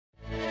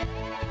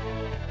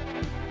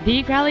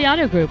The Crowley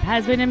Auto Group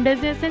has been in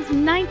business since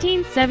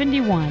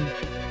 1971.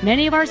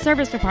 Many of our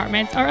service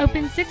departments are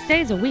open 6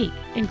 days a week,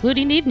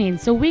 including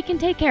evenings, so we can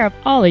take care of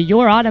all of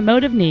your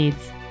automotive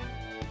needs.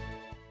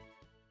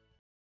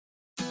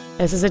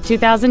 This is a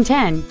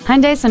 2010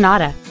 Hyundai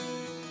Sonata.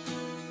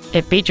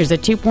 It features a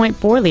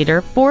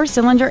 2.4-liter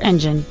four-cylinder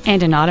engine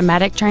and an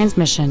automatic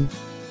transmission.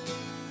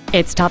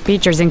 Its top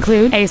features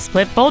include a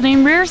split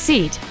folding rear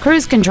seat,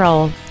 cruise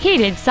control,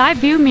 heated side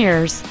view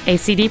mirrors, a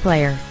CD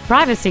player,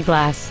 privacy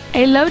glass,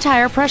 a low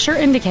tire pressure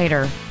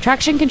indicator,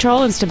 traction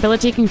control and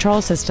stability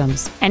control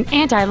systems, an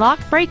anti-lock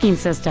braking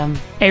system,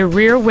 a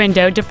rear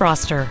window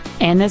defroster,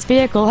 and this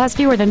vehicle has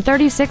fewer than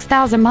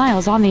 36,000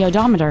 miles on the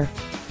odometer.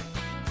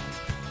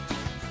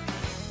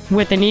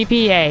 With an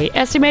EPA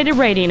estimated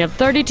rating of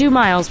 32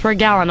 miles per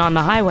gallon on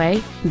the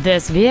highway,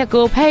 this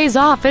vehicle pays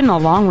off in the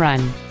long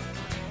run.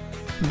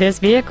 This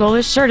vehicle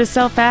is sure to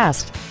sell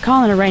fast.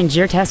 Call and arrange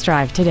your test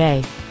drive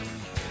today.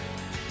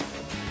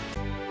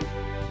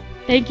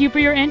 Thank you for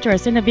your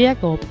interest in the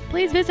vehicle.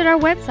 Please visit our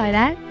website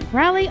at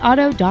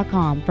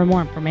crowleyauto.com for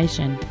more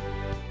information.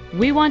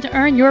 We want to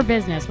earn your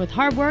business with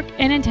hard work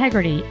and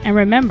integrity. And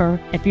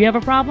remember, if you have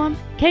a problem,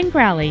 Ken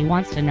Crowley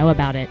wants to know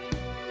about it.